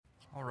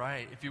All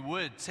right, if you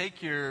would,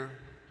 take your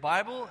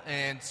Bible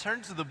and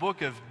turn to the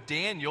book of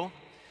Daniel.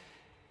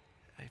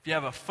 If you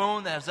have a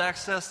phone that has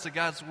access to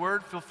God's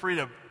Word, feel free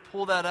to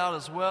pull that out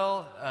as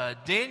well.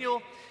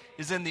 Daniel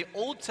is in the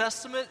Old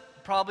Testament.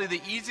 Probably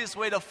the easiest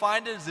way to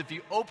find it is if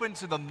you open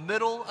to the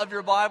middle of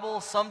your Bible.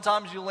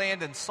 Sometimes you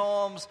land in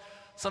Psalms,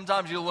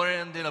 sometimes you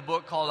land in a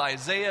book called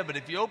Isaiah, but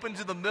if you open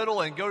to the middle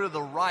and go to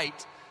the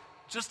right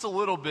just a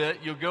little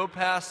bit, you'll go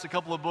past a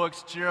couple of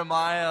books,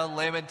 Jeremiah,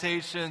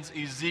 Lamentations,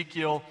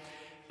 Ezekiel,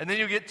 and then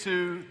you'll get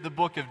to the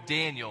book of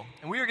Daniel.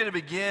 And we are going to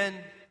begin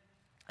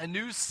a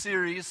new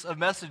series of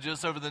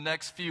messages over the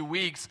next few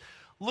weeks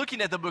looking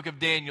at the book of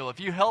Daniel.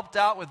 If you helped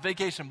out with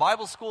Vacation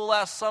Bible School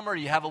last summer,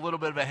 you have a little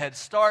bit of a head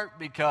start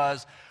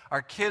because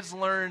our kids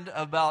learned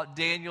about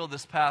Daniel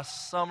this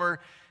past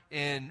summer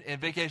in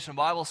Vacation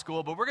Bible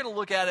School. But we're going to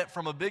look at it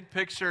from a big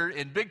picture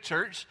in Big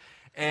Church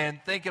and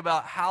think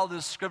about how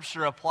this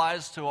scripture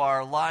applies to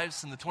our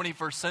lives in the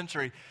 21st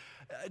century.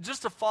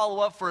 Just to follow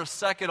up for a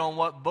second on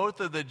what both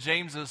of the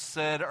Jameses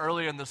said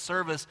earlier in the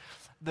service,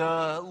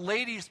 the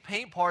ladies'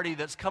 paint party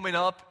that's coming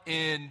up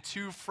in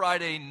 2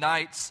 Friday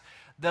nights,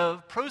 the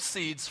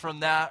proceeds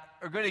from that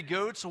are going to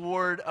go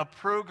toward a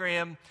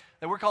program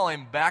that we're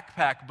calling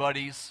Backpack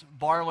Buddies,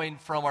 borrowing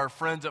from our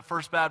friends at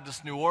First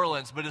Baptist New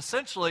Orleans. But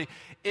essentially,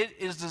 it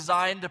is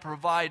designed to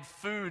provide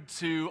food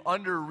to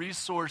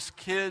under-resourced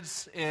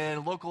kids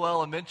in local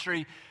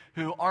elementary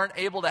who aren't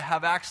able to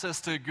have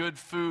access to good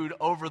food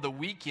over the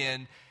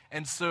weekend.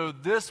 And so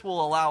this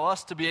will allow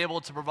us to be able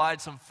to provide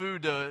some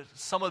food to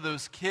some of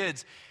those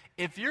kids.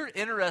 If you're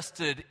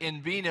interested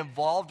in being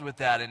involved with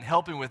that and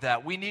helping with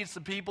that, we need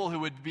some people who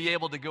would be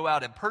able to go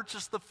out and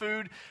purchase the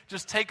food.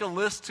 Just take a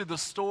list to the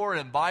store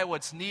and buy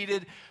what's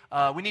needed.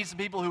 We need some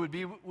people who would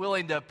be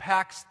willing to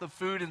pack the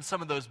food in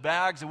some of those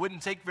bags. It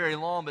wouldn't take very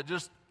long, but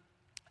just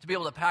to be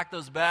able to pack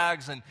those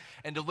bags and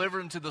deliver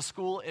them to the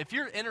school. If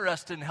you're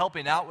interested in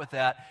helping out with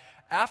that,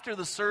 after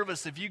the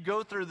service, if you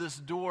go through this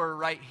door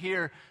right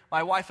here,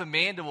 my wife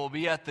Amanda will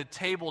be at the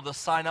table to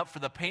sign up for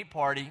the paint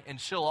party, and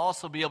she'll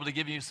also be able to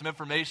give you some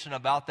information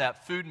about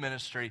that food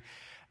ministry.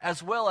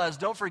 As well as,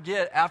 don't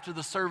forget, after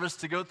the service,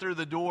 to go through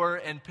the door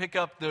and pick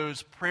up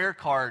those prayer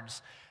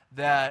cards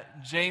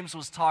that James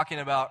was talking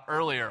about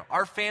earlier.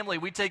 Our family,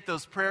 we take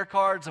those prayer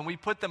cards and we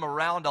put them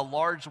around a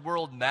large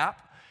world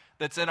map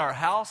that's in our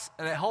house,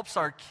 and it helps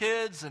our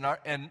kids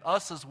and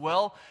us as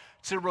well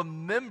to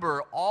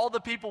remember all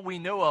the people we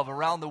know of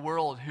around the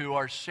world who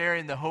are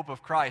sharing the hope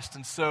of Christ.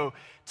 And so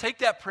take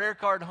that prayer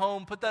card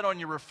home, put that on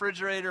your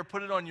refrigerator,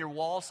 put it on your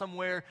wall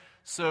somewhere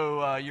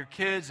so your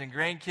kids and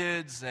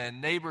grandkids and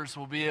neighbors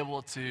will be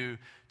able to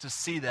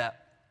see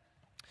that.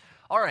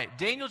 All right,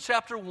 Daniel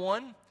chapter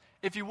 1.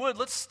 If you would,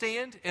 let's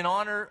stand in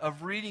honor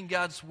of reading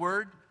God's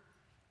word.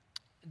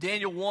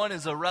 Daniel 1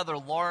 is a rather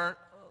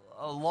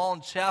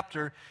long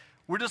chapter.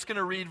 We're just going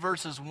to read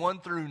verses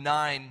 1 through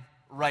 9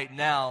 right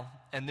now,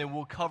 and then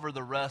we'll cover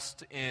the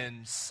rest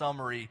in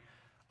summary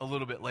a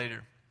little bit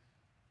later.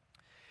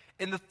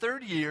 In the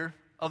 3rd year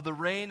of the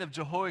reign of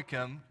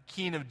Jehoiakim,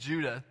 king of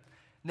Judah,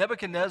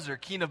 Nebuchadnezzar,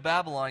 king of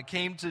Babylon,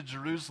 came to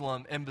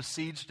Jerusalem and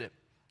besieged it.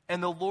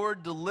 And the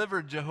Lord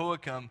delivered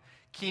Jehoiakim,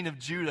 king of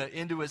Judah,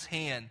 into his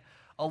hand,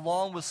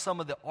 along with some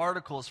of the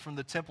articles from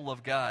the temple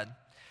of God.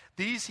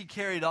 These he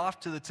carried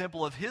off to the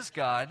temple of his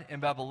God in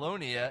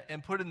Babylonia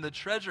and put in the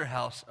treasure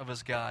house of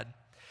his God.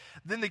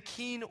 Then the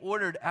king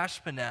ordered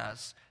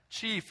Ashpenaz,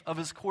 chief of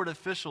his court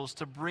officials,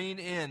 to bring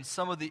in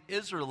some of the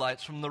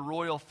Israelites from the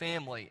royal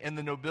family and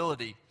the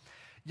nobility,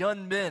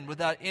 young men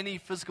without any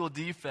physical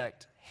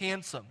defect,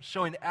 handsome,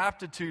 showing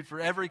aptitude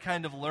for every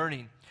kind of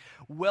learning,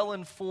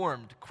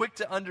 well-informed, quick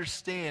to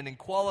understand, and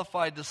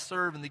qualified to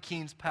serve in the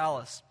king's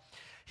palace.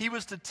 He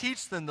was to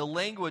teach them the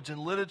language and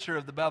literature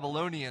of the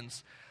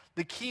Babylonians.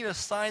 The king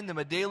assigned them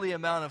a daily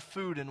amount of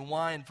food and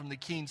wine from the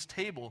king's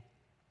table.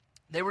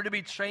 They were to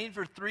be trained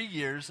for 3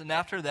 years, and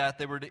after that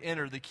they were to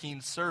enter the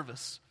king's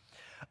service.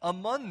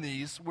 Among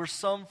these were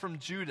some from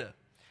Judah: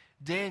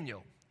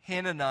 Daniel,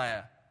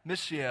 Hananiah,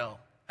 Mishael,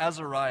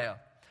 Azariah.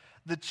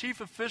 The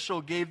chief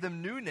official gave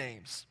them new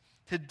names.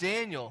 To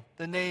Daniel,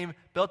 the name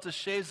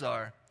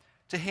Belteshazzar;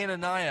 to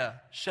Hananiah,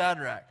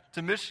 Shadrach;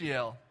 to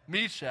Mishael,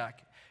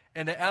 Meshach;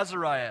 and to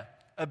Azariah,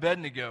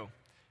 Abednego.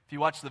 If you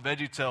watch the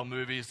VeggieTale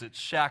movies, it's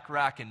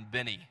Shadrach and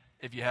Benny,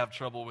 if you have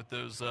trouble with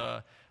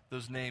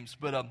those names.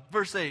 But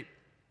verse 8,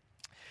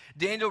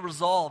 Daniel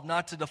resolved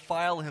not to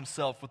defile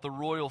himself with the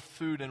royal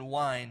food and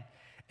wine,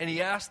 and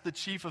he asked the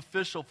chief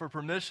official for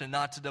permission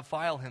not to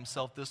defile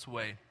himself this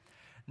way.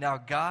 Now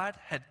God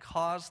had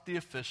caused the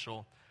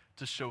official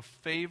to show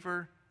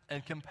favor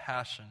and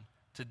compassion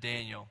to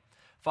Daniel.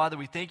 Father,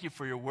 we thank you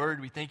for your word.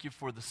 We thank you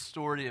for the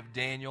story of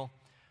Daniel,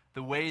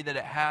 the way that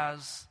it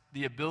has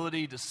the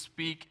ability to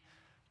speak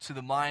to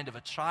the mind of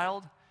a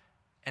child,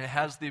 and it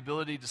has the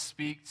ability to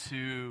speak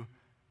to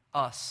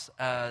us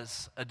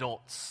as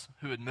adults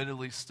who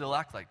admittedly still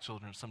act like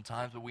children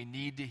sometimes, but we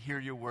need to hear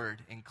your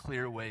word in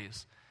clear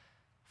ways.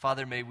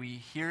 Father, may we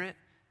hear it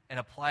and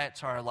apply it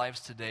to our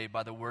lives today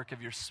by the work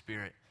of your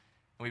Spirit.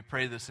 And we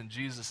pray this in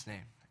Jesus'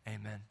 name.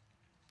 Amen.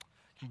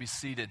 You can be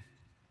seated.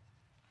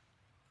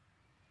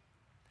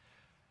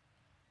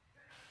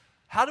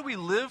 How do we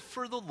live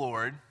for the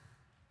Lord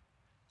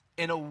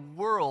in a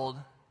world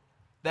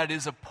that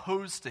is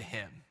opposed to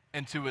him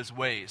and to his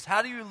ways?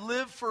 How do you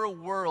live for a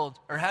world,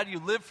 or how do you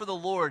live for the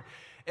Lord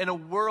in a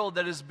world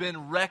that has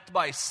been wrecked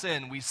by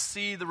sin? We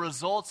see the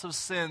results of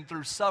sin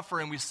through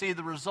suffering. We see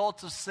the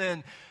results of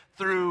sin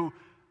through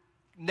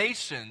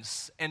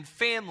nations and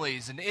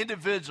families and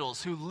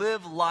individuals who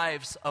live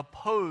lives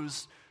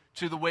opposed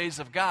to the ways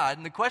of God.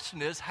 And the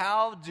question is,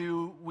 how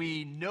do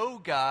we know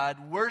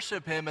God,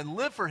 worship him, and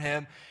live for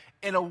him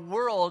in a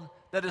world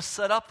that is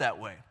set up that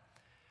way?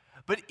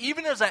 But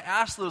even as I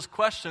ask those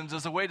questions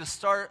as a way to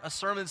start a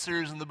sermon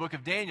series in the book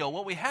of Daniel,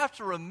 what we have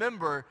to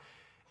remember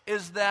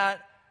is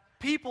that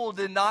people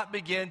did not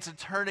begin to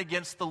turn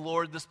against the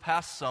Lord this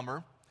past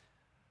summer.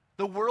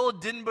 The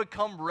world didn't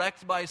become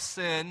wrecked by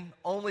sin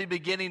only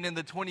beginning in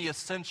the 20th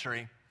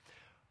century.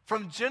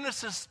 From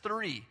Genesis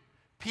 3,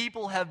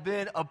 people have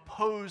been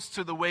opposed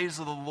to the ways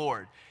of the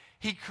Lord.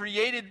 He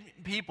created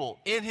people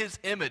in his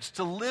image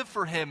to live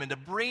for him and to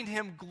bring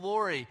him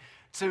glory,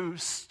 to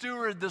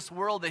steward this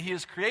world that he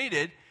has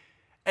created.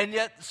 And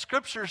yet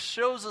Scripture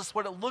shows us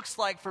what it looks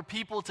like for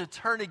people to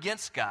turn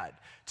against God,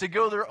 to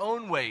go their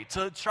own way,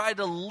 to try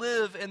to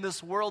live in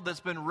this world that's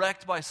been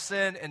wrecked by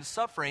sin and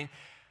suffering.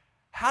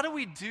 How do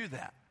we do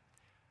that?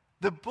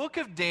 The book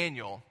of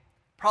Daniel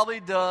probably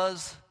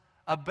does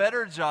a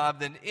better job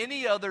than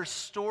any other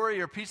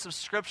story or piece of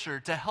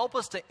Scripture to help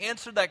us to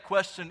answer that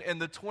question in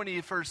the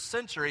 21st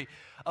century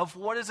of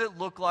what does it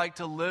look like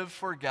to live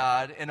for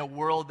God in a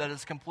world that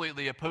is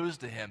completely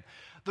opposed to him.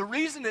 The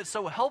reason it's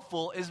so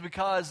helpful is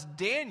because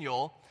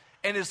Daniel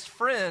and his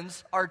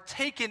friends are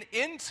taken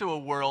into a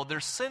world, they're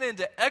sent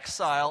into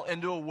exile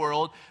into a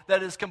world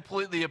that is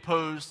completely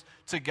opposed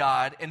to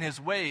God and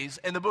his ways.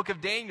 And the book of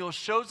Daniel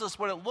shows us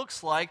what it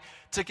looks like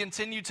to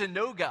continue to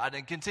know God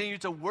and continue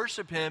to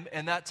worship him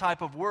in that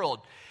type of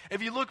world.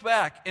 If you look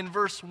back in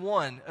verse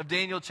 1 of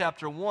Daniel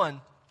chapter 1,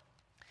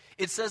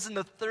 it says, in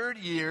the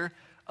 3rd year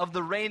of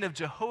the reign of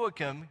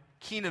Jehoiakim,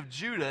 king of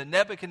Judah,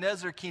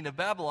 Nebuchadnezzar, king of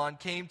Babylon,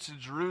 came to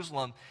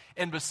Jerusalem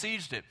and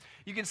besieged it.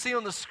 You can see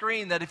on the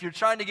screen that if you're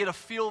trying to get a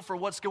feel for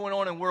what's going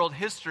on in world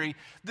history,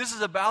 this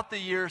is about the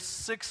year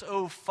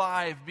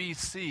 605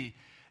 BC.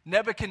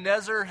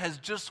 Nebuchadnezzar has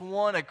just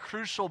won a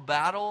crucial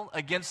battle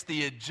against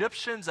the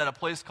Egyptians at a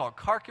place called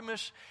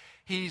Carchemish.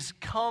 He's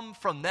come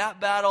from that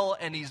battle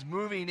and he's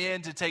moving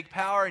in to take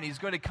power, and he's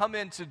going to come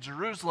into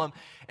Jerusalem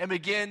and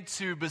begin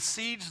to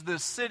besiege the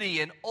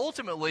city. And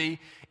ultimately,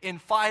 in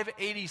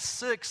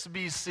 586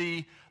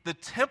 BC, the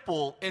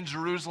temple in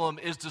Jerusalem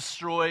is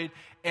destroyed,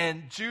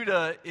 and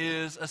Judah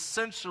is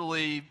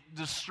essentially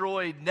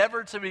destroyed,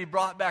 never to be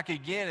brought back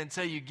again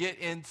until you get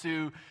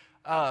into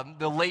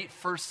the late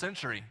 1st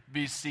century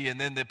BC,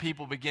 and then the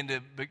people begin to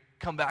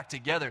come back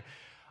together.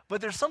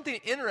 But there's something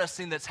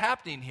interesting that's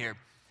happening here.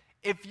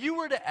 If you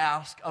were to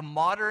ask a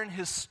modern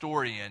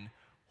historian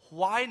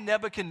why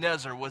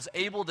Nebuchadnezzar was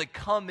able to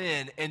come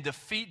in and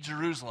defeat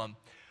Jerusalem,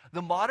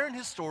 the modern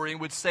historian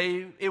would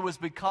say it was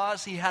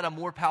because he had a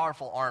more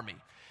powerful army.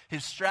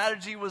 His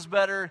strategy was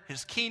better,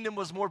 his kingdom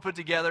was more put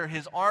together,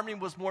 his army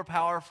was more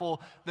powerful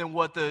than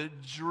what the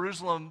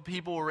Jerusalem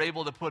people were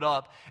able to put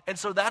up. And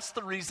so that's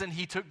the reason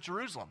he took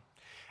Jerusalem.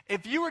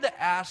 If you were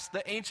to ask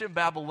the ancient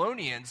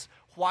Babylonians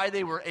why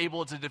they were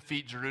able to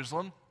defeat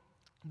Jerusalem,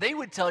 they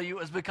would tell you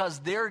it's because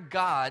their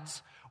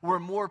gods were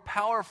more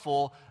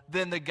powerful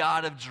than the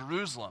God of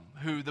Jerusalem,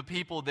 who the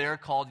people there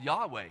called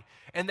Yahweh.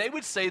 And they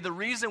would say the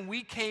reason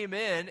we came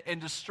in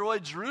and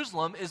destroyed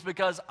Jerusalem is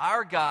because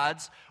our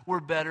gods were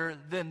better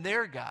than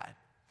their God.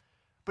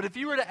 But if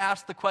you were to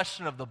ask the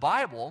question of the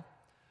Bible,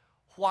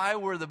 why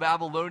were the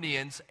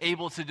Babylonians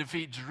able to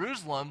defeat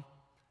Jerusalem?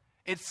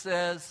 It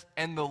says,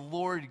 and the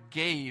Lord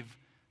gave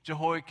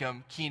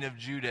Jehoiakim, king of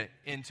Judah,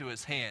 into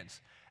his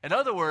hands. In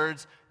other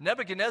words,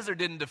 Nebuchadnezzar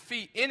didn't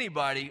defeat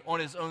anybody on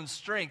his own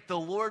strength. The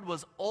Lord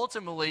was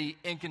ultimately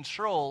in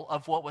control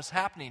of what was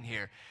happening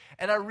here.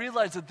 And I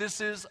realize that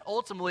this is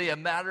ultimately a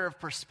matter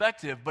of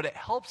perspective, but it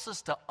helps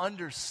us to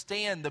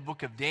understand the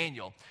book of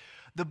Daniel.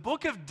 The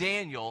book of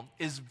Daniel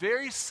is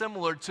very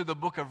similar to the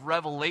book of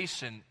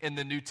Revelation in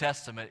the New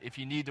Testament, if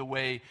you need a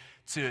way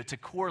to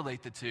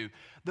correlate the two.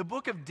 The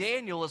book of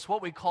Daniel is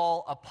what we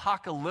call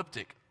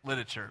apocalyptic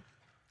literature.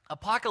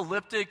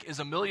 Apocalyptic is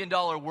 $1 million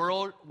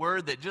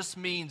word that just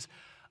means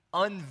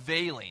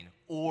unveiling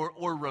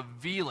or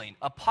revealing.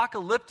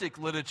 Apocalyptic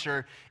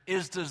literature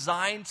is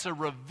designed to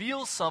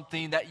reveal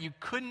something that you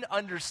couldn't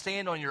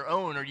understand on your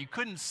own or you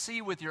couldn't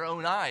see with your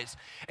own eyes.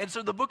 And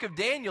so the book of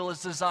Daniel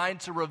is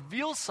designed to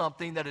reveal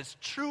something that is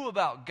true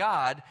about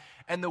God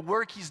and the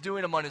work he's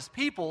doing among his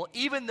people,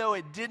 even though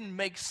it didn't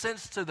make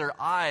sense to their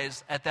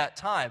eyes at that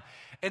time.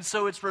 And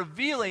so it's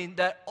revealing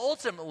that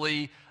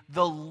ultimately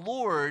the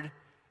Lord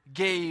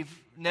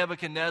gave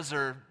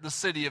Nebuchadnezzar the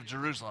city of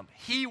Jerusalem.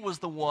 He was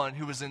the one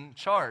who was in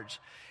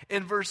charge.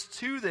 In verse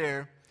 2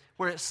 there,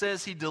 where it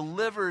says he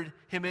delivered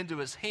him into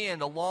his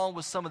hand along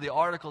with some of the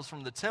articles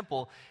from the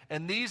temple,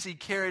 and these he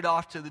carried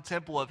off to the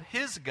temple of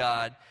his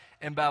God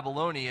in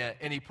Babylonia,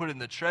 and he put in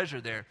the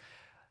treasure there.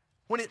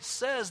 When it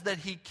says that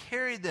he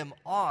carried them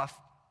off,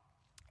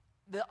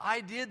 the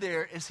idea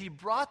there is he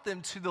brought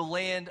them to the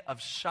land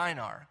of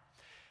Shinar.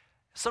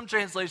 Some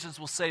translations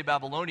will say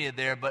Babylonia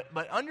there, but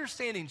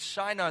understanding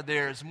Shinar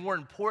there is more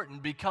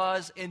important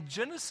because in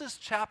Genesis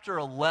chapter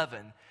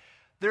 11,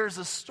 there's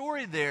a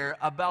story there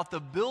about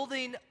the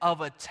building of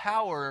a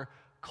tower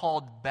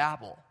called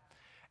Babel.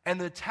 And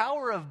the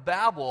Tower of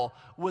Babel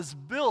was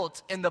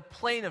built in the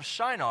plain of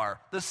Shinar,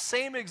 the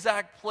same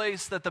exact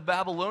place that the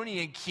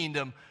Babylonian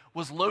kingdom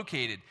was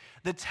located.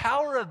 The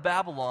Tower of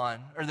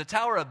Babylon, or the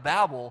Tower of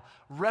Babel,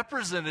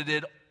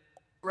 represented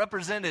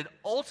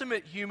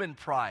ultimate human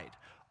pride,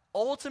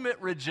 ultimate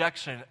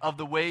rejection of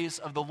the ways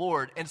of the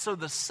Lord. And so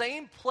the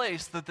same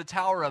place that the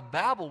Tower of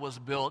Babel was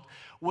built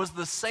was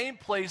the same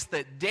place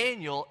that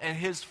Daniel and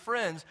his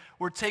friends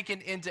were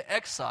taken into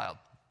exile.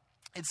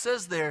 It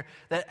says there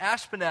that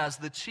Ashpenaz,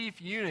 the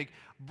chief eunuch,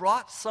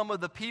 brought some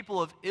of the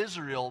people of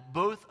Israel,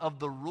 both of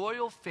the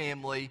royal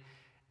family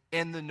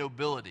and the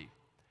nobility.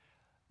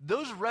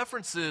 Those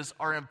references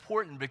are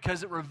important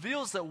because it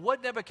reveals that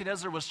what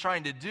Nebuchadnezzar was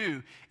trying to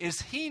do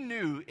is he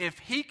knew if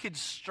he could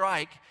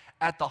strike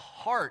at the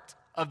heart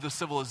of the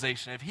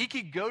civilization, if he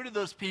could go to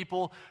those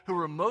people who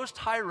were most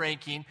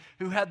high-ranking,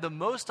 who had the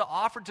most to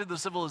offer to the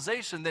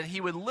civilization, then he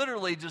would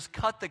literally just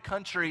cut the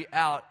country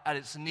out at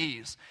its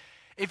knees.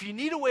 If you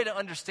need a way to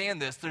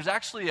understand this, there's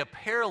actually a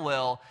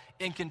parallel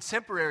in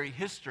contemporary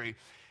history.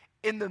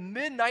 In the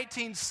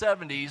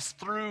mid-1970s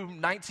through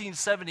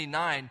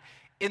 1979,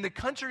 in the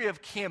country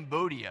of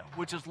Cambodia,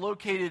 which is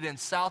located in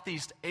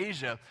Southeast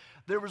Asia,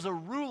 there was a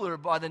ruler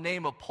by the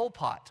name of Pol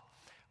Pot.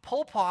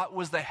 Pol Pot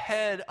was the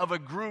head of a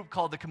group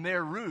called the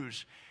Khmer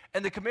Rouge.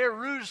 And the Khmer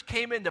Rouge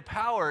came into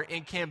power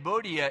in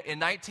Cambodia in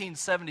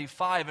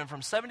 1975. And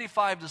from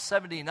 75 to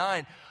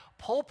 79,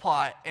 Pol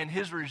Pot and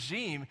his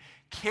regime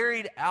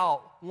carried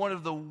out one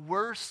of the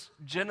worst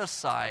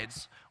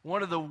genocides,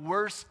 one of the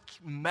worst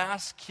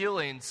mass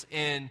killings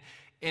in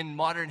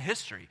modern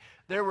history.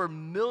 There were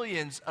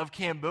millions of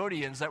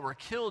Cambodians that were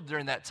killed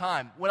during that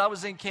time. When I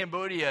was in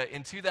Cambodia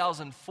in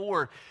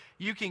 2004,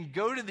 you can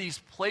go to these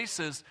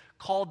places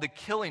called the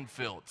Killing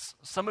Fields.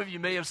 Some of you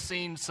may have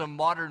seen some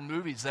modern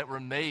movies that were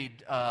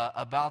made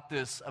about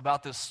this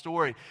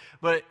story.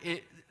 But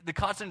the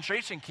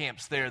concentration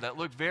camps there that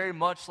look very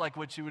much like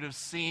what you would have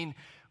seen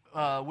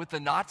with the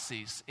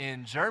Nazis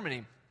in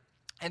Germany.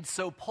 And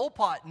so Pol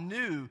Pot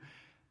knew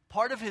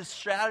part of his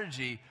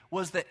strategy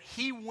was that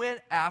he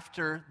went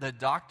after the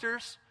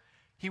doctors,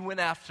 he went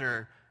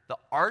after the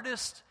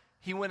artists,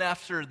 he went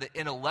after the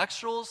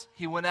intellectuals,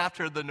 he went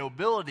after the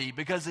nobility,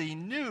 because he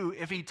knew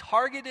if he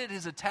targeted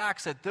his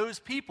attacks at those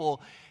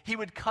people, he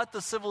would cut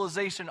the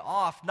civilization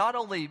off, not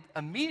only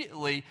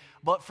immediately,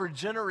 but for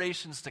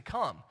generations to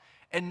come.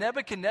 And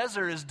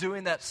Nebuchadnezzar is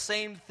doing that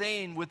same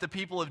thing with the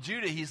people of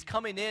Judah. He's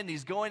coming in,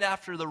 he's going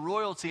after the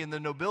royalty and the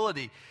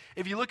nobility.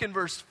 If you look in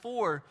verse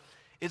 4,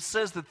 it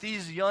says that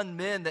these young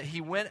men that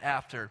he went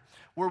after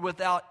were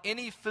without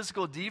any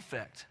physical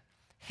defect,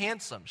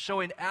 handsome,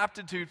 showing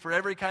aptitude for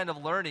every kind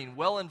of learning,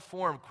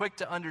 well-informed, quick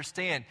to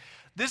understand.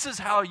 This is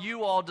how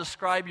you all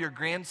describe your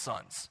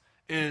grandsons,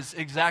 is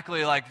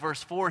exactly like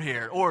verse 4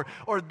 here. Or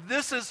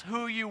this is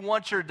who you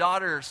want your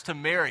daughters to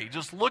marry.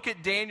 Just look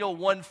at Daniel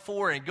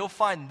 1:4 and go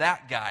find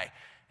that guy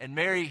and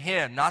marry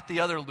him, not the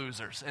other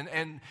losers.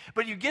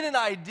 But you get an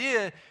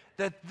idea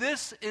that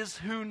this is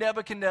who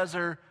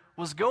Nebuchadnezzar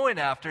was going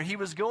after. He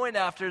was going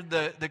after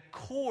the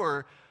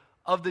core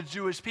of the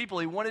Jewish people.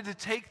 He wanted to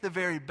take the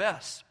very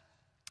best.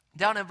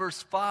 Down in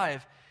verse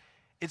 5,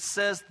 it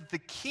says that the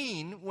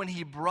king, when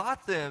he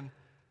brought them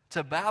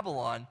to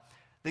Babylon,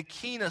 the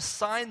king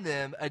assigned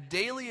them a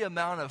daily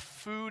amount of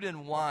food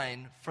and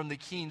wine from the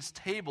king's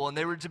table, and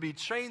they were to be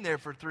trained there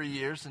for 3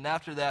 years, and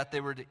after that they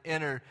were to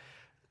enter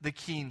the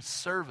king's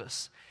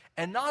service.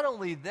 And not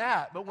only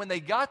that, but when they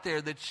got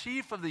there, the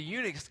chief of the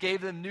eunuchs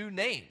gave them new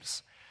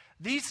names.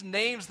 These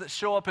names that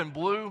show up in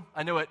blue,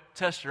 I know it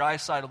tests your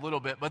eyesight a little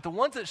bit, but the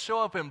ones that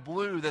show up in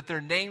blue that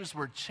their names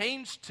were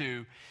changed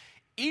to,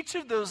 each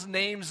of those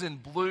names in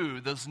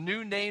blue, those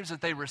new names that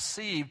they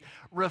received,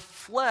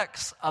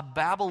 reflects a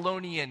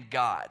Babylonian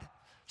god.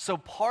 So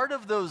part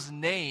of those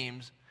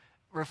names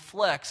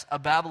reflects a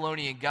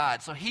Babylonian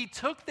god. So he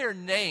took their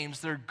names,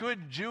 their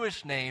good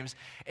Jewish names,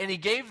 and he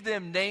gave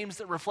them names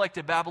that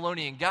reflected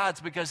Babylonian gods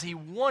because he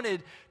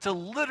wanted to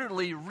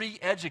literally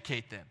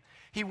re-educate them.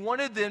 He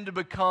wanted them to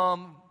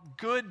become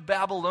good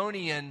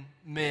Babylonian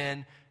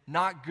men,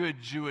 not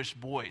good Jewish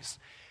boys.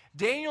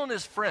 Daniel and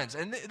his friends,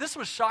 and this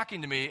was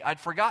shocking to me, I'd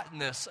forgotten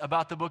this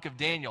about the book of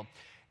Daniel.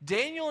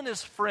 Daniel and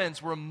his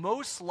friends were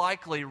most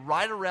likely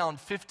right around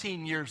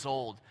 15 years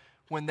old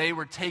when they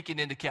were taken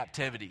into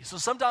captivity. So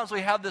sometimes we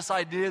have this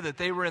idea that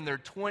they were in their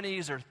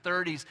 20s or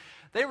 30s.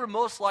 They were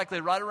most likely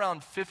right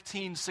around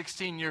 15,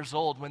 16 years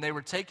old when they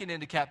were taken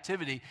into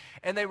captivity.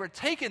 And they were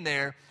taken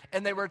there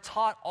and they were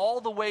taught all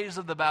the ways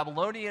of the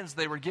Babylonians.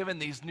 They were given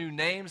these new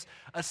names,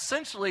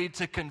 essentially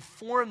to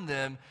conform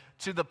them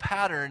to the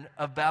pattern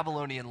of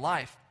Babylonian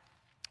life.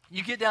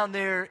 You get down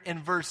there in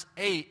verse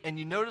 8 and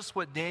you notice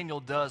what Daniel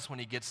does when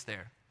he gets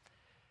there.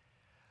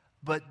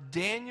 But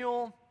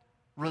Daniel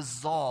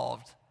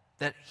resolved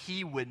that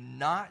he would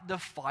not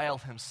defile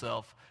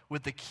himself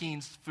with the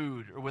king's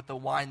food or with the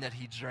wine that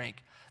he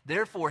drank.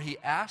 Therefore, he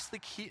asked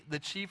the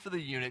chief of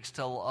the eunuchs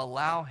to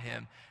allow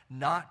him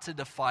not to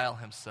defile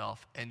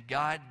himself. And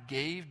God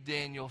gave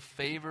Daniel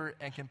favor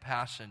and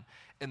compassion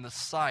in the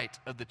sight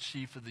of the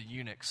chief of the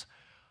eunuchs.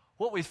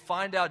 What we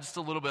find out just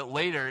a little bit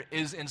later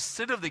is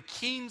instead of the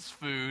king's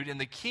food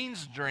and the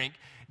king's drink,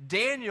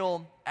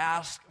 Daniel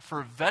asked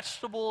for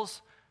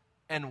vegetables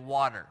and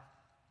water.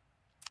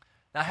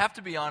 Now, I have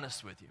to be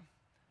honest with you.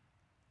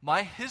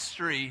 My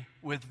history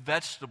with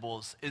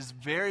vegetables is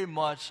very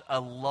much a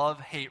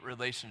love-hate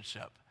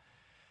relationship.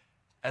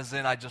 As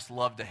in, I just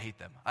love to hate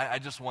them. I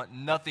just want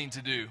nothing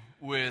to do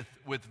with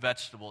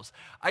vegetables.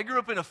 I grew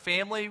up in a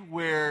family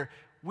where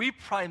we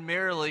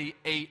primarily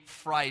ate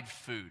fried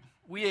food.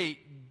 We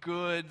ate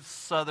good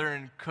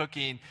Southern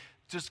cooking,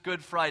 just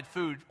good fried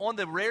food. On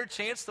the rare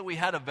chance that we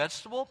had a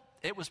vegetable,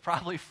 it was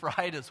probably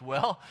fried as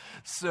well.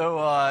 So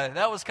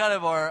that was kind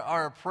of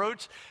our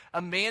approach.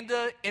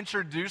 Amanda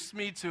introduced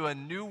me to a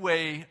new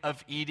way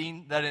of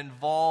eating that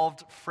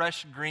involved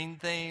fresh green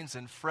things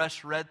and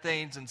fresh red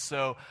things. And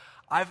so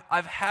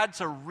I've had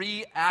to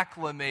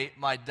reacclimate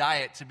my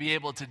diet to be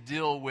able to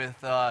deal with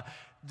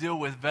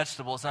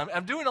vegetables.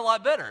 I'm doing a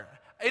lot better.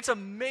 It's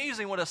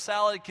amazing what a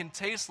salad can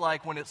taste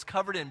like when it's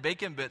covered in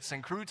bacon bits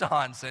and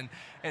croutons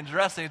and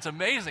dressing. It's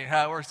amazing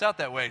how it works out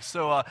that way.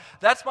 So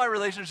that's my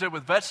relationship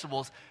with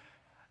vegetables.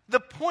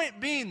 The point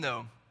being,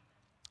 though,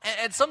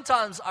 and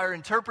sometimes our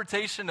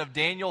interpretation of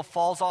Daniel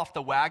falls off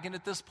the wagon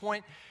at this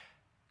point,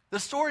 the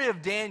story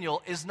of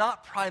Daniel is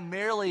not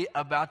primarily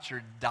about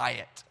your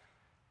diet.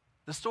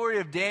 The story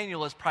of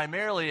Daniel is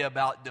primarily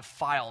about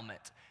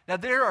defilement. Now,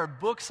 there are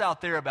books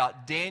out there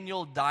about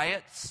Daniel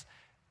diets.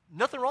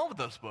 Nothing wrong with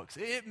those books.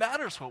 It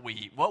matters what we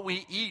eat. What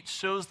we eat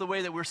shows the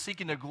way that we're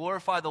seeking to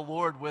glorify the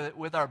Lord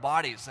with our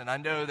bodies. And I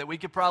know that we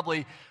could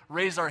probably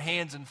raise our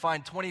hands and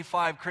find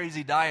 25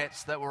 crazy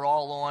diets that we're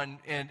all on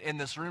in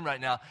this room right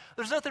now.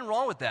 There's nothing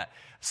wrong with that.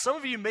 Some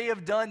of you may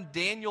have done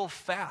Daniel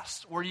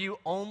fast, where you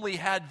only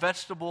had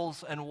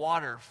vegetables and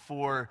water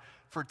for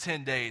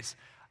 10 days.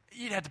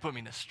 You'd have to put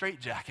me in a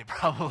straitjacket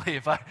probably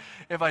if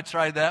I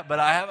tried that, but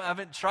I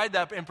haven't tried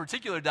that in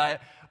particular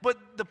diet. But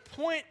the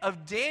point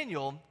of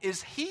Daniel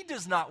is he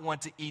does not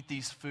want to eat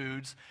these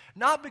foods,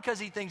 not because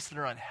he thinks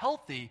they're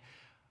unhealthy,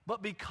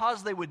 but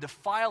because they would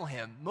defile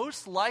him.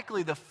 Most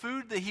likely the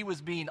food that he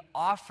was being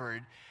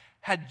offered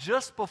had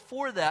just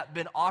before that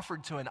been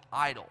offered to an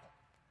idol.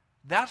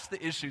 That's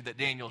the issue that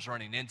Daniel's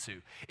running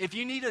into. If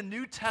you need a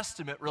New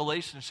Testament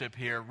relationship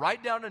here,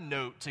 write down a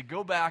note to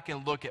go back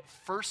and look at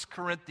 1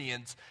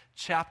 Corinthians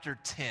chapter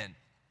 10.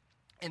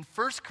 In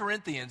 1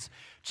 Corinthians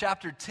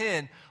chapter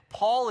 10,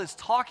 Paul is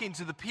talking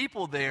to the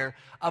people there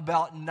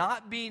about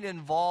not being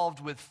involved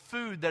with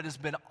food that has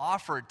been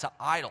offered to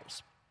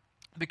idols.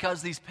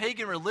 Because these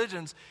pagan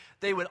religions,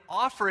 they would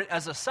offer it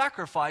as a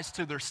sacrifice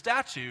to their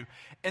statue,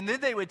 and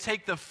then they would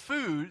take the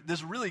food,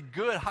 this really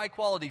good,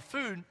 high-quality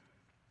food,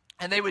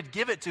 and they would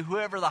give it to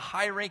whoever the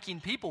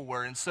high-ranking people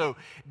were. And so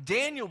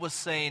Daniel was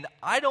saying,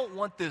 I don't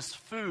want this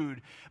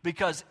food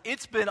because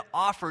it's been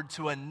offered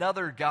to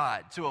another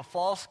god, to a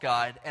false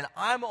god, and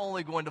I'm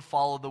only going to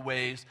follow the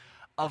ways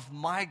of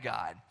my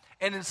God.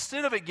 And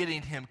instead of it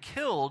getting him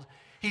killed,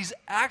 he's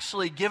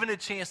actually given a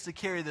chance to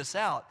carry this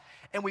out.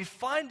 And we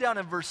find down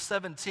in verse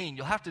 17,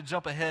 you'll have to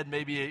jump ahead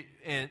maybe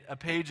a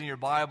page in your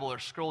Bible or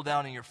scroll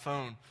down in your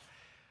phone.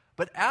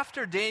 But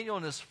after Daniel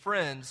and his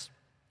friends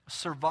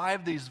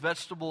survived these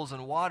vegetables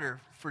and water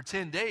for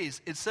 10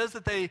 days, it says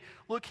that they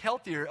look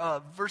healthier.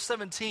 Verse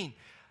 17,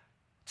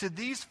 to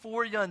these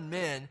 4 young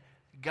men,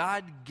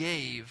 God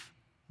gave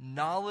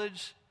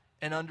knowledge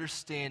and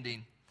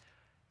understanding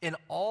in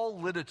all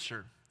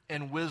literature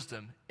and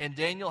wisdom, and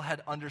Daniel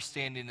had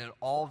understanding in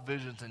all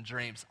visions and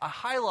dreams. I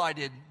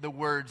highlighted the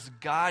words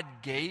God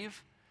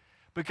gave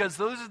because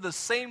those are the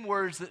same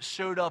words that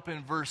showed up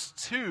in verse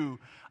 2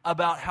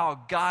 about how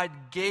God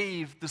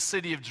gave the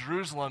city of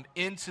Jerusalem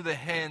into the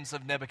hands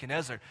of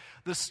Nebuchadnezzar.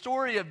 The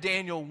story of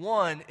Daniel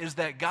 1 is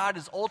that God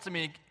is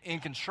ultimately in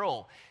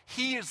control.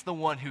 He is the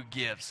one who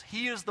gives.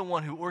 He is the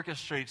one who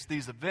orchestrates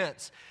these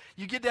events.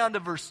 You get down to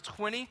verse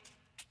 20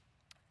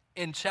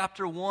 in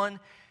chapter 1,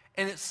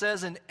 and it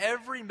says, in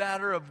every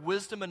matter of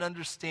wisdom and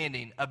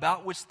understanding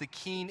about which the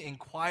king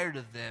inquired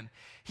of them,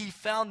 he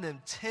found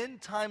them 10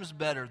 times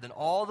better than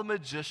all the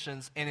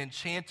magicians and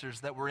enchanters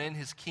that were in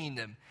his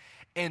kingdom.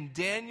 And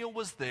Daniel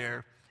was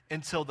there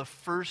until the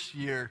first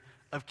year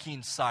of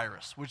King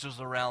Cyrus, which was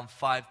around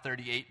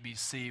 538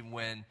 BC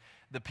when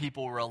the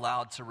people were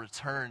allowed to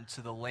return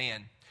to the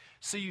land.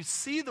 So you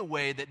see the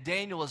way that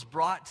Daniel is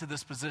brought to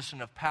this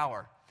position of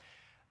power.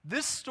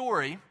 This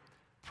story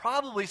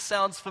probably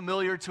sounds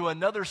familiar to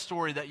another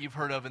story that you've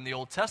heard of in the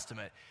Old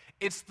Testament.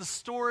 It's the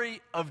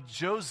story of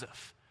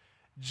Joseph.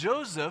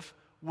 Joseph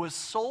was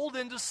sold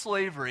into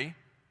slavery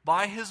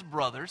by his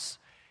brothers.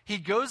 He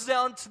goes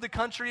down to the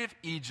country of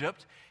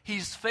Egypt.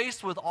 He's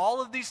faced with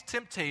all of these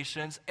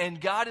temptations,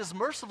 and God is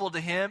merciful to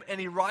him, and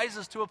he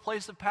rises to a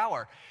place of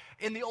power.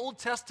 In the Old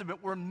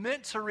Testament, we're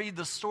meant to read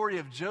the story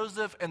of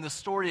Joseph and the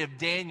story of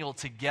Daniel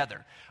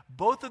together.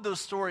 Both of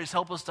those stories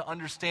help us to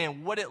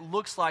understand what it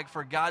looks like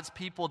for God's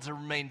people to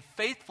remain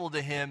faithful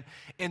to him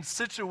in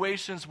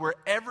situations where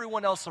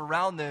everyone else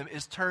around them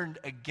is turned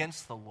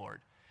against the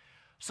Lord.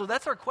 So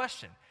that's our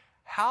question.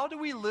 How do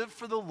we live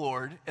for the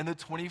Lord in the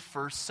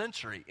 21st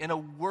century in a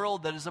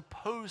world that is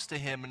opposed to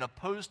him and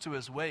opposed to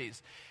his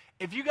ways?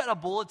 If you got a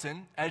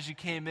bulletin as you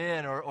came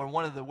in, or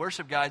one of the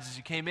worship guides as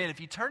you came in, if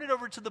you turn it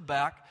over to the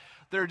back,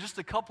 there are just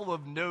a couple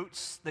of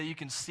notes that you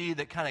can see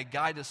that kind of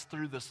guide us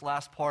through this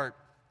last part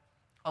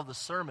of the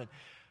sermon.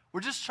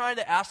 We're just trying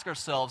to ask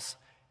ourselves,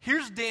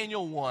 here's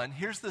Daniel 1.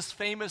 Here's this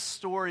famous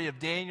story of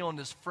Daniel and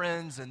his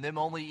friends and them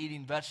only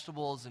eating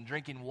vegetables and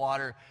drinking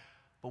water.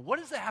 But what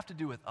does that have to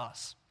do with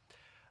us?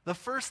 The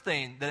first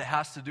thing that it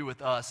has to do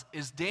with us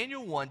is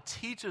Daniel 1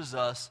 teaches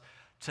us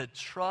to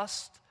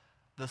trust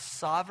the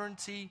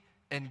sovereignty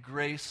and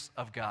grace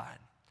of God.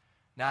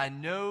 Now, I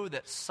know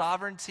that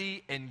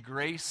sovereignty and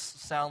grace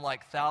sound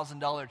like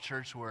 $1,000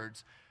 church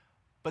words,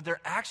 but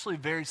they're actually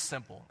very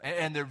simple,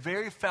 and they're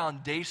very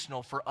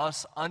foundational for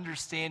us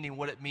understanding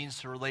what it means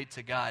to relate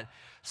to God.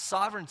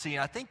 Sovereignty,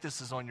 and I think this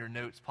is on your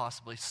notes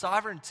possibly,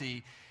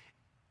 sovereignty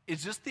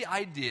is just the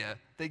idea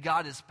that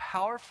God is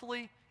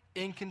powerfully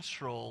in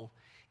control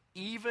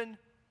even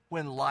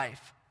when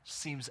life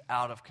seems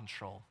out of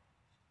control.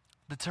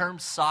 The term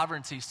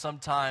sovereignty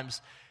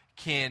sometimes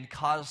can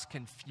cause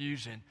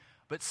confusion,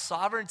 but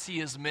sovereignty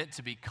is meant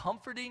to be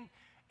comforting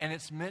and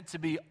it's meant to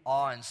be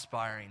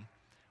awe-inspiring.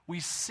 We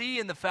see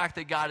in the fact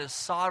that God is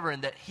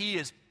sovereign that he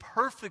is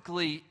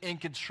perfectly in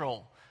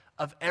control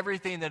of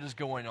everything that is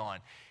going on.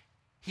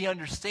 He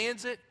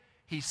understands it,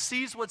 he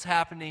sees what's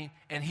happening,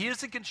 and he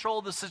is in control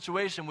of the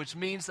situation, which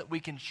means that we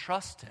can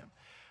trust him.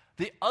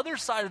 The other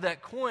side of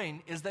that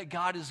coin is that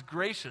God is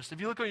gracious. If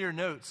you look on your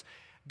notes,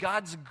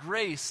 God's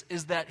grace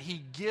is that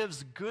he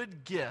gives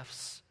good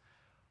gifts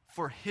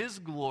for his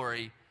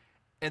glory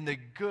and the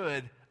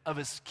good of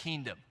his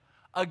kingdom.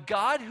 A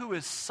God who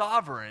is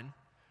sovereign,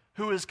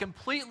 who is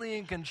completely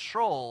in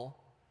control,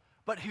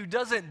 but who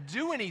doesn't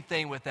do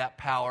anything with that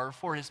power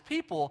for his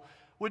people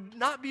would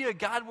not be a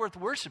God worth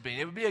worshiping.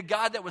 It would be a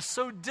God that was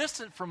so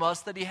distant from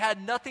us that he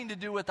had nothing to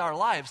do with our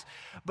lives.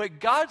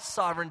 But God's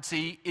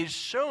sovereignty is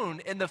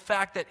shown in the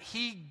fact that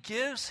he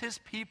gives his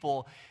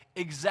people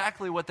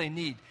exactly what they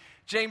need.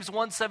 James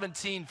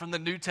 1:17 from the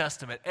New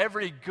Testament,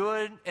 every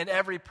good and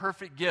every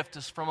perfect gift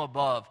is from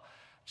above.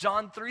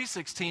 John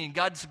 3:16,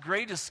 God's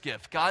greatest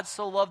gift. God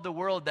so loved the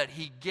world that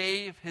he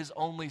gave his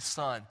only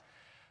son.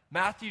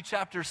 Matthew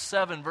chapter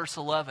 7, verse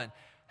 11,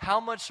 how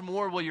much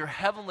more will your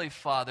heavenly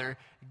Father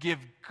give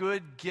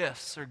good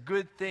gifts or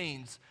good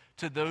things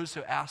to those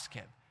who ask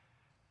him?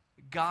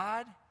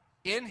 God,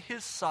 in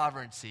his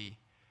sovereignty,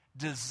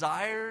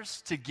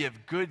 desires to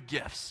give good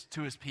gifts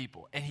to his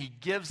people, and he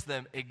gives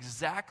them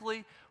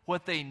exactly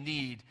what they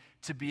need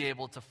to be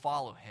able to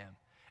follow him.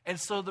 And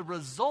so the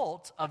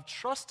result of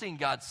trusting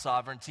God's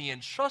sovereignty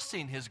and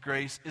trusting his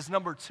grace is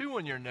number 2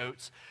 on your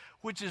notes,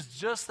 which is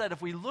just that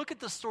if we look at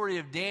the story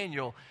of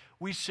Daniel,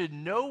 we should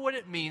know what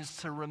it means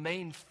to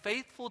remain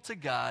faithful to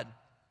God,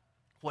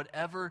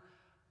 whatever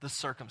the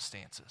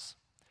circumstances.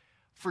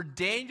 For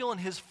Daniel and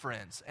his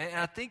friends, and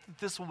I think that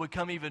this will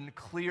become even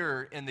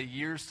clearer in the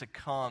years to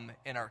come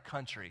in our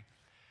country,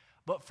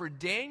 but for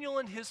Daniel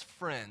and his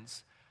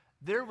friends,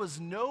 there was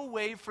no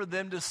way for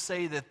them to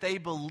say that they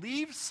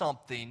believed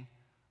something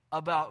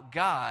about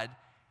God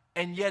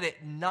and yet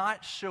it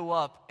not show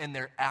up in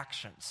their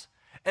actions.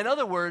 In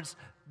other words,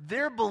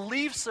 their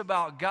beliefs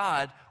about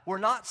God were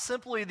not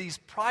simply these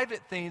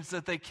private things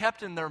that they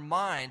kept in their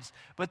minds,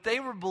 but they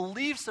were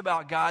beliefs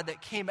about God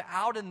that came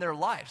out in their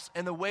lives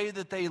and the way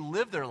that they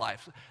lived their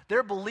lives.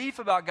 Their belief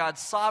about God's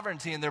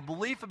sovereignty and their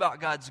belief about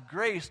God's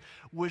grace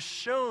was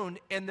shown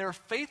in their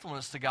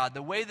faithfulness to God,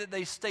 the way that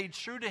they stayed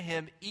true to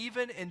him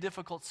even in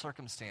difficult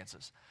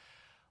circumstances.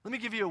 Let me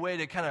give you a way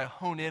to kind of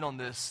hone in on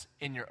this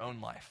in your own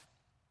life.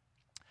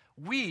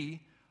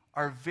 We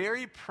are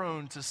very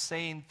prone to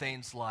saying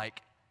things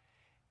like,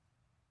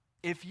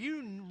 if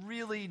you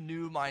really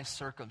knew my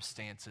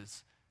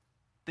circumstances,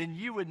 then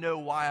you would know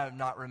why I'm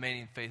not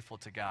remaining faithful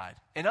to God.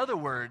 In other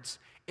words,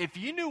 if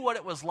you knew what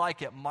it was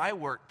like at my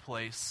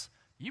workplace,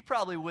 you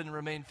probably wouldn't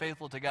remain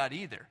faithful to God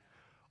either.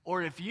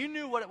 Or if you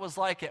knew what it was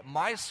like at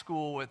my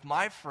school with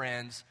my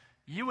friends,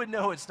 you would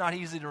know it's not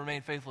easy to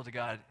remain faithful to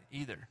God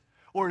either.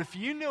 Or if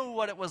you knew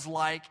what it was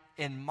like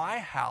in my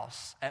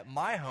house, at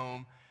my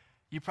home,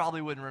 you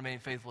probably wouldn't remain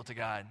faithful to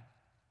God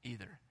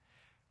either.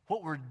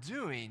 What we're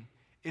doing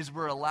is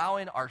we're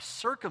allowing our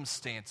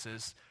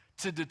circumstances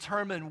to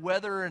determine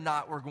whether or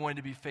not we're going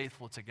to be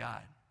faithful to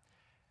God.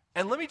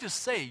 And let me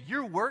just say,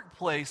 your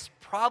workplace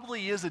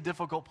probably is a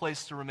difficult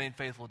place to remain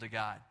faithful to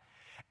God.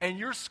 And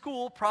your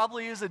school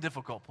probably is a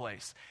difficult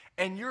place.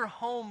 And your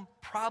home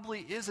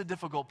probably is a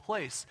difficult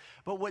place.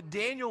 But what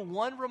Daniel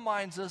 1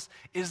 reminds us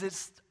is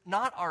it's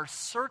not our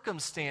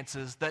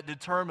circumstances that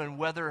determine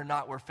whether or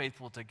not we're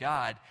faithful to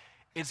God.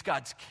 It's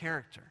God's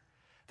character,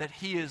 that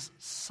he is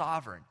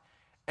sovereign.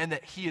 and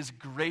that he is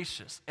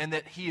gracious, and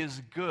that he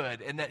is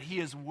good, and that he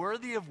is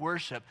worthy of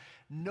worship,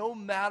 no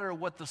matter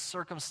what the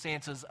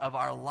circumstances of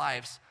our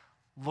lives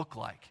look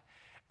like.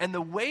 And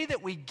the way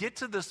that we get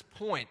to this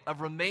point of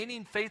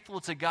remaining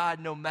faithful to God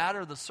no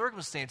matter the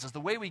circumstances,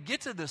 the way we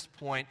get to this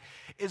point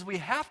is we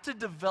have to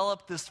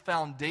develop this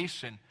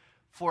foundation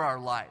for our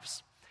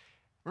lives.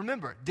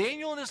 Remember,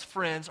 Daniel and his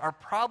friends are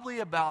probably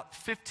about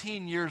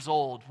 15 years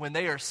old when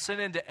they are sent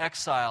into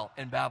exile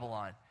in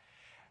Babylon.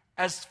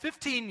 As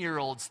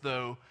 15-year-olds,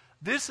 though,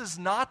 this is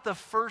not the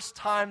first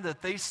time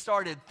that they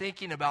started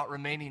thinking about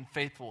remaining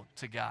faithful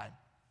to God.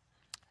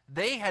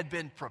 They had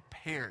been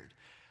prepared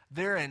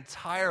their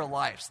entire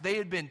lives. They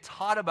had been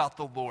taught about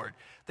the Lord.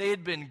 They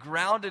had been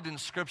grounded in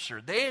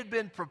Scripture. They had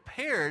been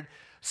prepared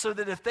so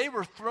that if they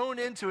were thrown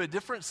into a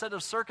different set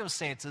of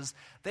circumstances,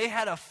 they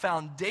had a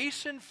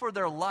foundation for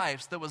their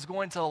lives that was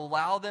going to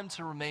allow them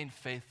to remain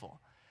faithful.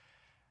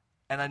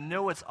 And I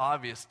know it's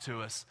obvious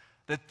to us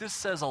that this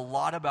says a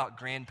lot about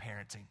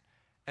grandparenting.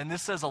 And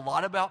this says a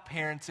lot about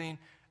parenting.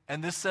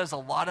 And this says a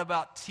lot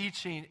about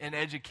teaching and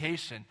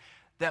education.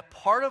 That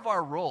part of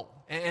our role,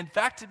 in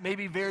fact, it may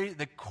be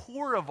the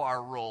core of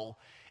our role,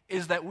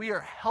 is that we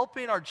are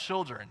helping our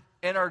children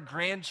and our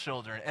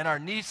grandchildren and our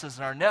nieces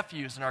and our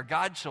nephews and our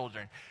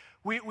godchildren.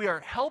 We are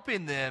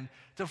helping them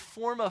to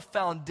form a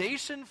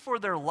foundation for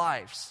their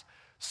lives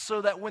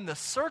so that when the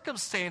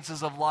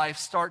circumstances of life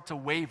start to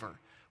waver,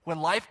 when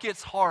life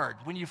gets hard,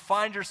 when you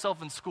find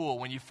yourself in school,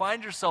 when you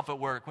find yourself at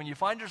work, when you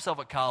find yourself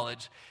at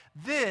college,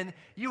 then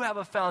you have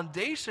a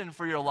foundation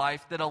for your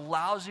life that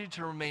allows you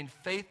to remain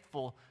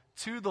faithful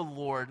to the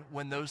Lord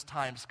when those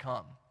times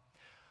come.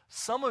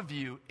 Some of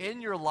you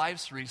in your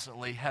lives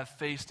recently have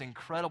faced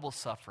incredible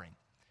suffering,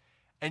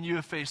 and you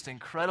have faced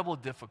incredible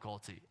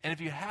difficulty. And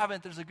if you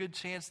haven't, there's a good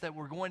chance that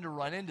we're going to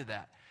run into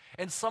that.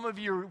 And some of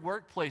your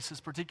workplace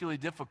is particularly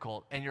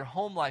difficult, and your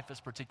home life is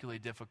particularly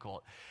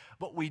difficult.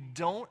 But we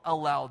don't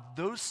allow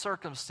those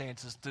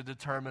circumstances to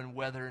determine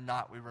whether or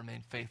not we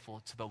remain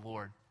faithful to the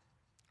Lord.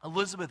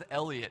 Elisabeth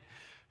Elliot,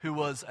 who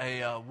was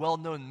a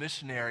well-known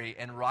missionary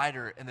and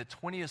writer in the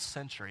 20th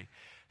century,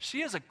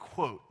 she has a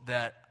quote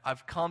that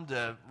I've come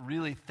to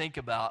really think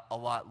about a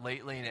lot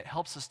lately, and it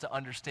helps us to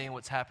understand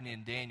what's happening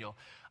in Daniel.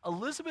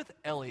 Elisabeth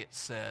Elliot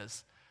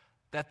says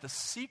that the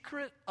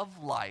secret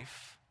of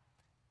life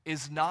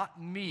is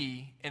not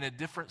me in a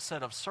different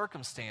set of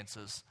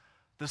circumstances.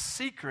 The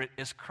secret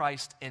is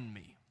Christ in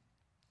me.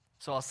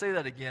 So I'll say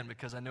that again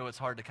because I know it's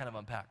hard to kind of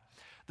unpack.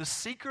 The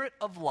secret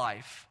of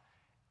life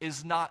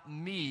is not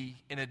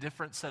me in a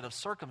different set of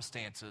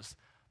circumstances.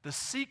 The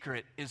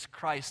secret is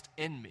Christ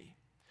in me.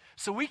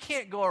 So we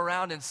can't go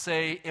around and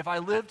say, if I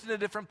lived in a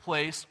different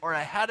place, or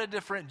I had a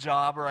different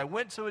job, or I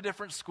went to a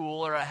different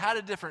school, or I had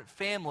a different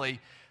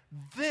family,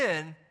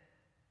 then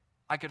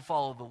I could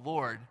follow the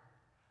Lord.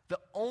 The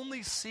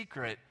only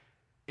secret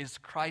is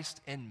Christ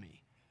in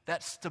me.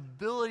 That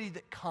stability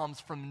that comes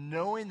from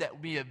knowing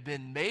that we have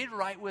been made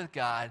right with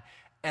God,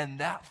 and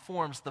that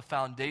forms the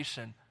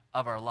foundation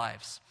of our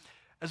lives.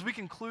 As we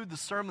conclude the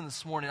sermon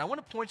this morning, I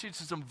want to point you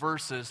to some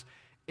verses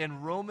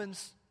in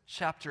Romans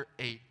chapter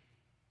 8.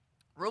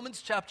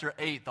 Romans chapter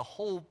 8, the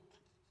whole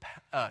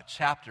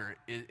chapter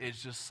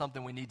is just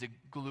something we need to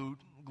glue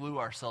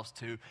ourselves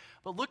to.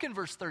 But look in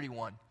verse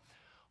 31.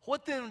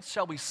 What then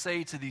shall we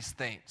say to these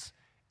things?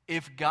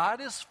 If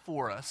God is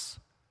for us,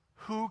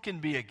 who can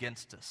be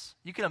against us?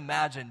 You can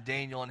imagine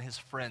Daniel and his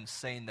friends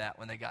saying that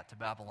when they got to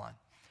Babylon.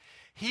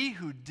 He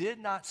who did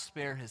not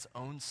spare his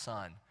own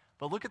son,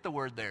 but look at the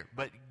word there,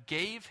 but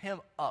gave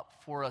him up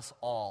for us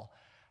all,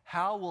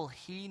 how will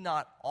he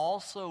not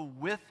also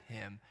with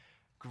him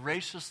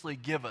graciously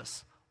give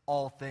us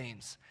all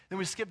things? Then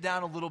we skip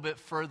down a little bit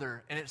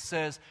further, and it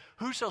says,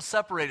 who shall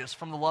separate us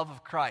from the love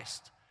of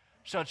Christ?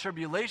 Shall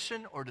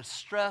tribulation or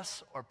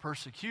distress or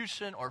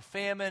persecution or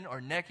famine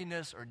or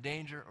nakedness or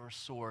danger or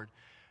sword?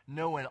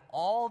 No, in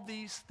all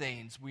these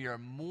things we are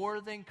more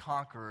than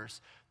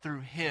conquerors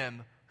through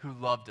him who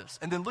loved us.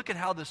 And then look at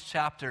how this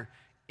chapter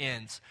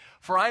ends.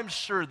 For I am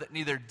sure that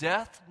neither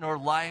death, nor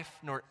life,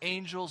 nor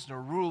angels,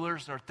 nor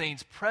rulers, nor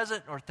things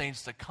present, nor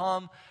things to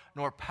come,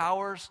 nor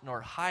powers,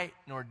 nor height,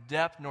 nor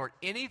depth, nor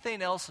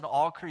anything else in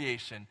all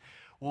creation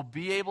will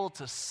be able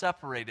to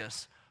separate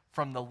us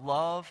from the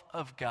love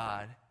of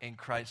God in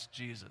Christ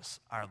Jesus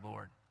our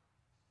Lord.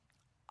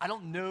 I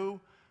don't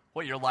know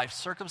what your life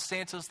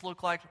circumstances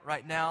look like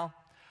right now.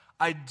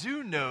 I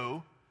do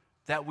know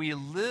that we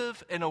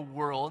live in a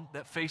world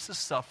that faces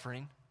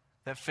suffering,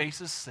 that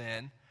faces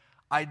sin.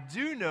 I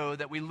do know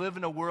that we live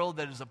in a world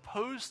that is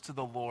opposed to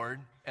the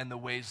Lord and the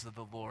ways of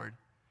the Lord.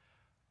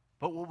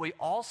 But what we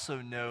also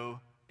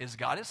know is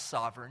God is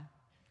sovereign,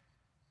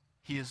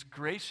 He is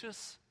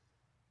gracious,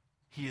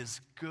 He is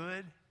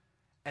good,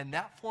 and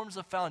that forms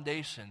a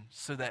foundation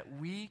so that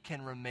we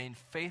can remain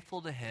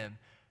faithful to Him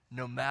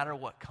no matter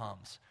what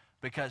comes,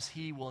 because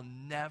He will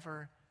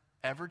never,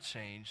 ever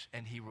change,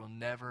 and He will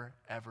never,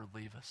 ever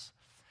leave us.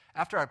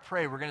 After I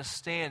pray, we're going to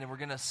stand and we're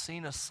going to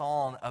sing a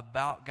song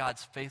about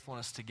God's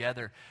faithfulness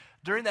together.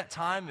 During that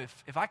time,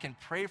 if I can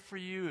pray for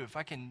you, if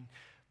I can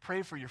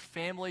pray for your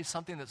family,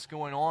 something that's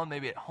going on,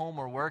 maybe at home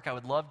or work, I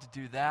would love to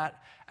do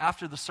that.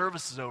 After the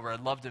service is over, I'd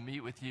love to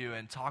meet with you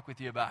and talk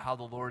with you about how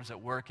the Lord's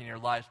at work in your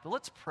lives. But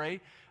let's pray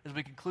as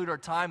we conclude our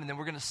time, and then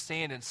we're going to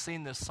stand and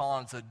sing this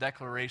song as a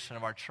declaration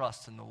of our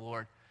trust in the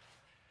Lord.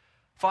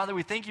 Father,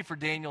 we thank you for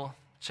Daniel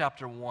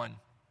chapter 1.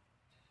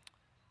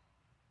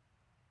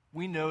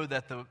 We know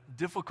that the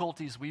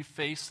difficulties we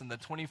face in the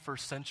 21st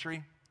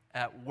century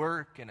at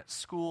work and at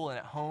school and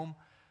at home,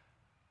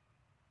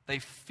 they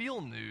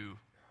feel new,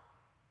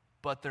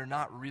 but they're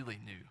not really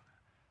new.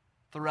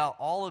 Throughout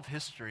all of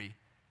history,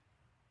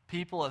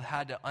 people have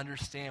had to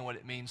understand what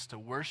it means to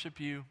worship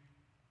you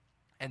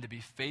and to be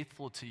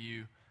faithful to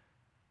you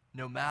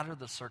no matter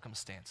the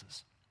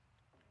circumstances.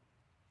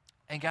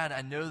 And God,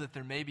 I know that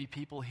there may be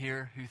people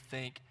here who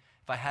think,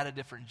 if I had a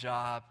different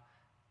job,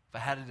 if I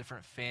had a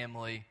different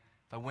family,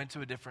 if I went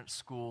to a different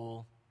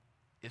school,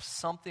 if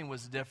something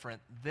was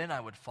different, then I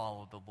would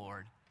follow the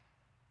Lord.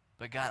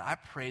 But God, I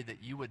pray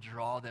that you would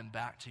draw them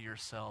back to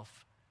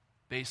yourself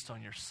based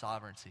on your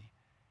sovereignty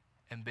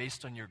and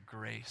based on your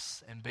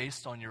grace and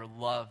based on your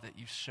love that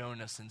you've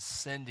shown us in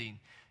sending,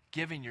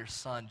 giving your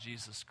Son,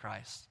 Jesus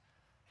Christ,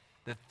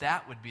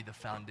 that would be the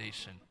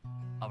foundation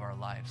of our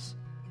lives.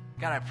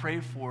 God, I pray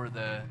for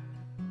the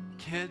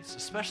kids,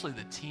 especially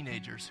the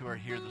teenagers who are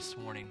here this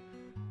morning,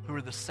 who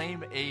are the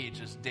same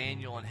age as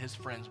Daniel and his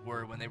friends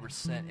were when they were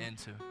sent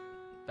into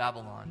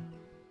Babylon.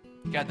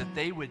 God, that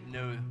they would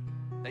know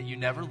that you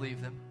never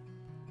leave them,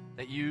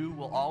 that you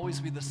will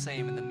always be the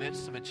same in the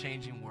midst of a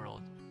changing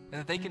world, and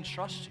that they can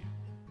trust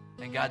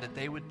you. And God, that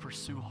they would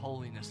pursue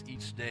holiness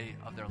each day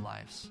of their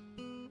lives.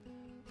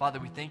 Father,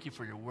 we thank you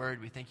for your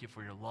word. We thank you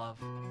for your love.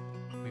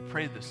 We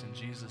pray this in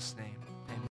Jesus' name.